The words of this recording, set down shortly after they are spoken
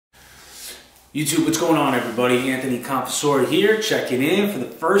YouTube, what's going on, everybody? Anthony Confessore here, checking in for the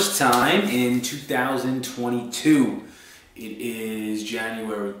first time in 2022. It is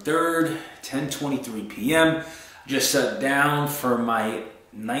January 3rd, 10:23 p.m. Just sat down for my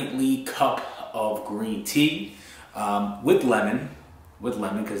nightly cup of green tea with lemon,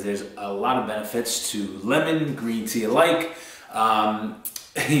 because there's a lot of benefits to lemon, green tea alike.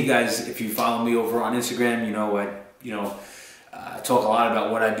 You guys, if you follow me over on Instagram, I talk a lot about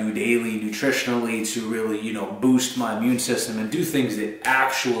what I do daily nutritionally to really, boost my immune system and do things that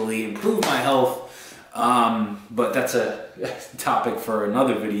actually improve my health. But that's a topic for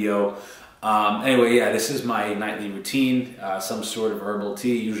another video. Anyway, yeah, this is my nightly routine, some sort of herbal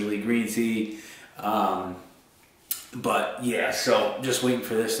tea, usually green tea. But yeah, so just waiting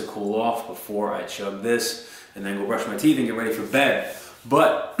for this to cool off before I chug this and then go brush my teeth and get ready for bed.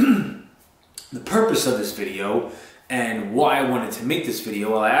 But the purpose of this video and why I wanted to make this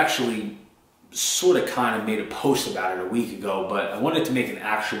video, well, I actually sort of kind of made a post about it a week ago, but I wanted to make an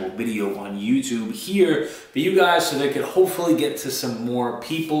actual video on YouTube here for you guys so they could hopefully get to some more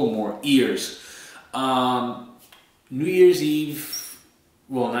people, more ears. New Year's Eve,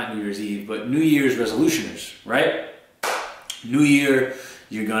 well, not New Year's Eve, but New Year's resolutioners, right? New Year,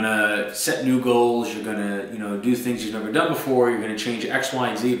 you're gonna set new goals, you're gonna, do things you've never done before, you're gonna change X, Y,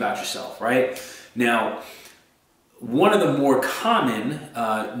 and Z about yourself, right? Now, one of the more common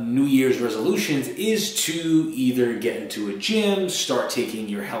New Year's resolutions is to either get into a gym, start taking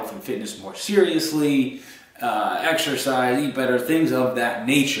your health and fitness more seriously, exercise, eat better, things of that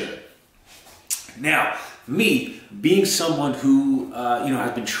nature. Now, me, being someone who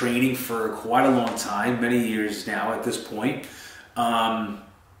has been training for quite a long time, many years now at this point, I've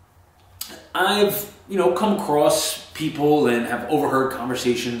come across people and have overheard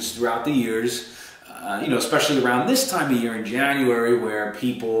conversations throughout the years, especially around this time of year in January, where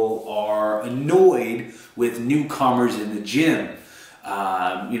people are annoyed with newcomers in the gym. They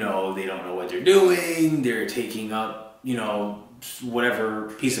don't know what they're doing, they're taking up,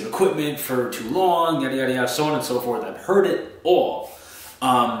 whatever piece of equipment for too long, yada, yada, yada, so on and so forth. I've heard it all.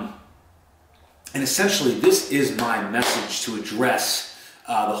 And essentially, this is my message to address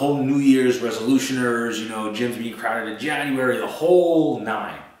the whole New Year's resolutioners, gyms being crowded in January, the whole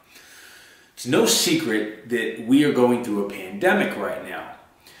nine. It's no secret that we are going through a pandemic right now.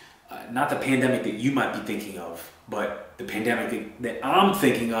 Not the pandemic that you might be thinking of, but the pandemic that I'm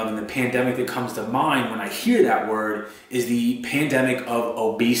thinking of, and the pandemic that comes to mind when I hear that word is the pandemic of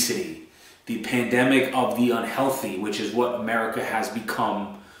obesity, the pandemic of the unhealthy, which is what America has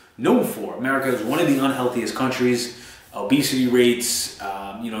become known for. America is one of the unhealthiest countries. Obesity rates,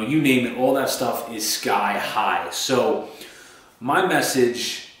 you name it, all that stuff is sky high. So my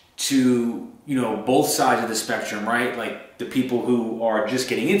message to both sides of the spectrum, right? Like the people who are just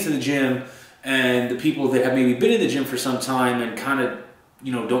getting into the gym and the people that have maybe been in the gym for some time and kind of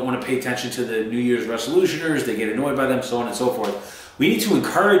don't want to pay attention to the New Year's resolutioners. They get annoyed by them, so on and so forth. We need to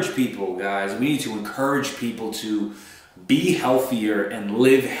encourage people, guys. We need to encourage people to be healthier and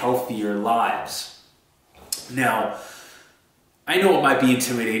live healthier lives. Now, I know it might be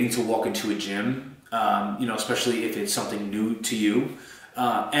intimidating to walk into a gym, especially if it's something new to you.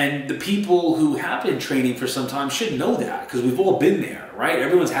 And the people who have been training for some time should know that, because we've all been there, right?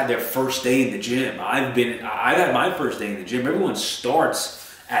 Everyone's had their first day in the gym. I've had my first day in the gym. Everyone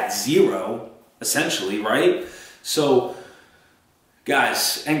starts at zero, essentially, right? So,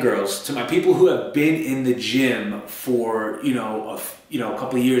 guys and girls, to my people who have been in the gym for, a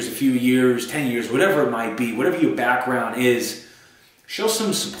couple of years, a few years, 10 years, whatever it might be, whatever your background is, show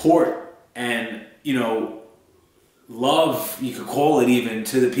some support and, love, you could call it even,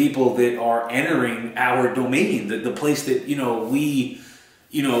 to the people that are entering our domain, the place that, we,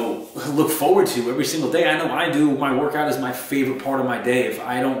 look forward to every single day. I know I do. My workout is my favorite part of my day. If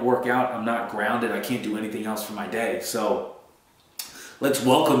I don't work out, I'm not grounded. I can't do anything else for my day. So let's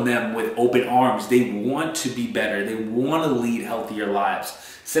welcome them with open arms. They want to be better. They want to lead healthier lives.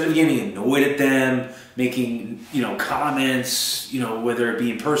 Instead of getting annoyed at them, making, comments, whether it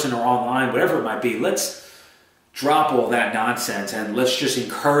be in person or online, whatever it might be, let's drop all that nonsense and let's just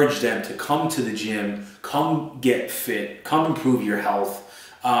encourage them to come to the gym, come get fit, come improve your health.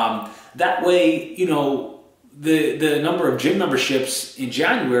 That way, the number of gym memberships in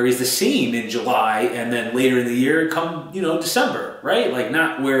January is the same in July, and then later in the year come, December, right? Like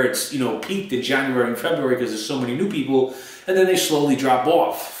not where it's, peaked in January and February because there's so many new people, and then they slowly drop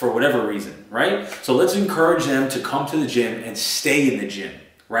off for whatever reason, right? So let's encourage them to come to the gym and stay in the gym,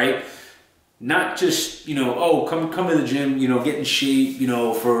 right? Not just, come to the gym, get in shape,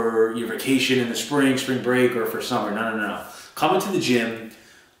 for your vacation in the spring break, or for summer. No. Come into the gym,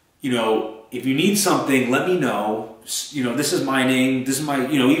 if you need something, let me know. You know, this is my name. This is my,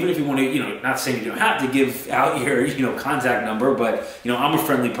 you know, even if you want to, you know, not saying you don't have to give out your, you know, contact number, but, you know, I'm a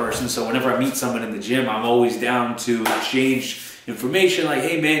friendly person. So whenever I meet someone in the gym, I'm always down to exchange information. Like,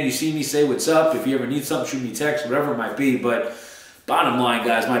 hey man, you see me, say what's up. If you ever need something, shoot me a text, whatever it might be. But bottom line,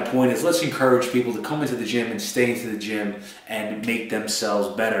 guys, my point is let's encourage people to come into the gym and stay into the gym and make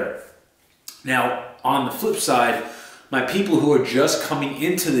themselves better. Now, on the flip side, my people who are just coming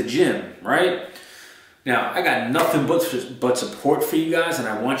into the gym, right? Now, I got nothing but support for you guys, and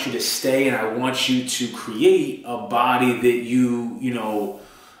I want you to stay, and I want you to create a body that you know,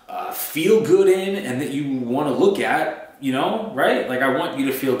 feel good in and that you want to look at, you know, right? Like, I want you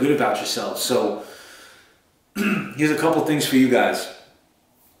to feel good about yourself. So here's a couple things for you guys.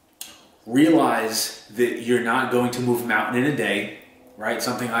 Realize that you're not going to move a mountain in a day, right?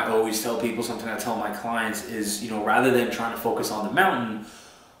 Something I always tell people, something I tell my clients is, you know, rather than trying to focus on the mountain,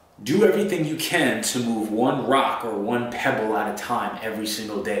 do everything you can to move one rock or one pebble at a time every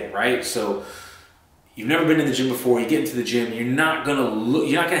single day, right? So you've never been in the gym before, you get into the gym, you're not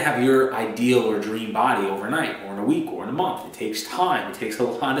gonna have your ideal or dream body overnight or in a week or in a month. It takes time. It takes a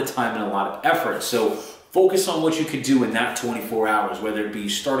lot of time and a lot of effort. So focus on what you could do in that 24 hours, whether it be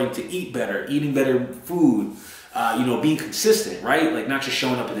starting to eat better, eating better food, you know, being consistent, right? Like not just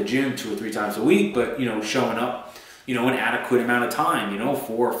showing up at the gym 2 or 3 times a week, but, you know, showing up, you know, an adequate amount of time, you know,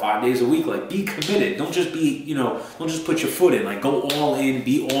 4 or 5 days a week. Like, be committed. Don't just be, you know, don't just put your foot in. Like, go all in,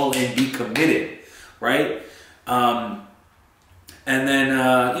 be committed, right? And then,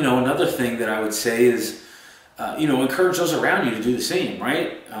 you know, another thing that I would say is, you know, encourage those around you to do the same,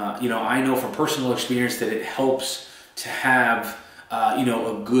 right? You know, I know from personal experience that it helps to have, you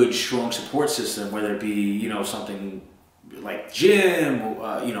know, a good, strong support system, whether it be, you know, something like gym,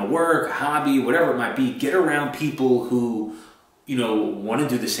 you know, work, hobby, whatever it might be. Get around people who, you know, want to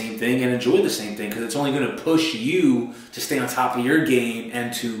do the same thing and enjoy the same thing, because it's only going to push you to stay on top of your game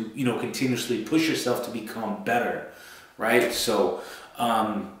and to, you know, continuously push yourself to become better, right? So,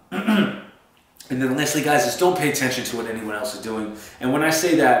 and then lastly, guys, is don't pay attention to what anyone else is doing. And when I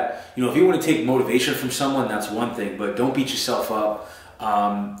say that, you know, if you want to take motivation from someone, that's one thing, but don't beat yourself up.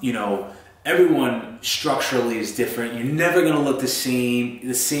 You know, everyone structurally is different. You're never going to look the same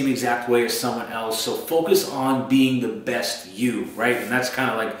exact way as someone else. So focus on being the best you, right? And that's kind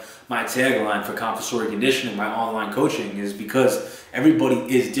of like my tagline for Confessore Conditioning, my online coaching, is because everybody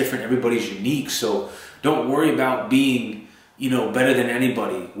is different. Everybody's unique. So don't worry about being, you know, better than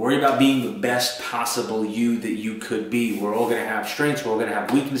anybody. Worry about being the best possible you that you could be. We're all going to have strengths. We're all going to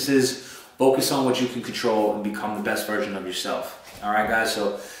have weaknesses. Focus on what you can control and become the best version of yourself. All right, guys.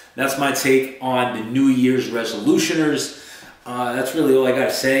 So that's my take on the New Year's resolutioners. That's really all I got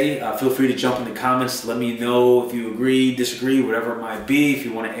to say. Feel free to jump in the comments. Let me know if you agree, disagree, whatever it might be. If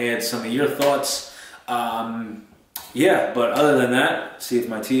you want to add some of your thoughts. Yeah, but other than that, see if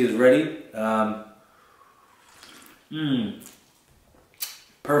my tea is ready.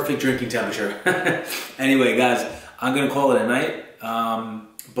 Perfect drinking temperature. Anyway, guys, I'm going to call it a night.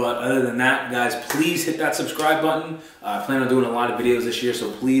 But other than that, guys, please hit that subscribe button. I plan on doing a lot of videos this year,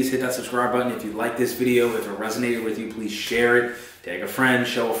 so please hit that subscribe button. If you like this video, if it resonated with you, please share it. Tag a friend,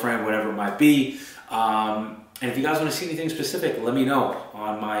 show a friend, whatever it might be. And if you guys want to see anything specific, let me know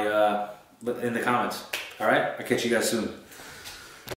on my in the comments. All right? I'll catch you guys soon.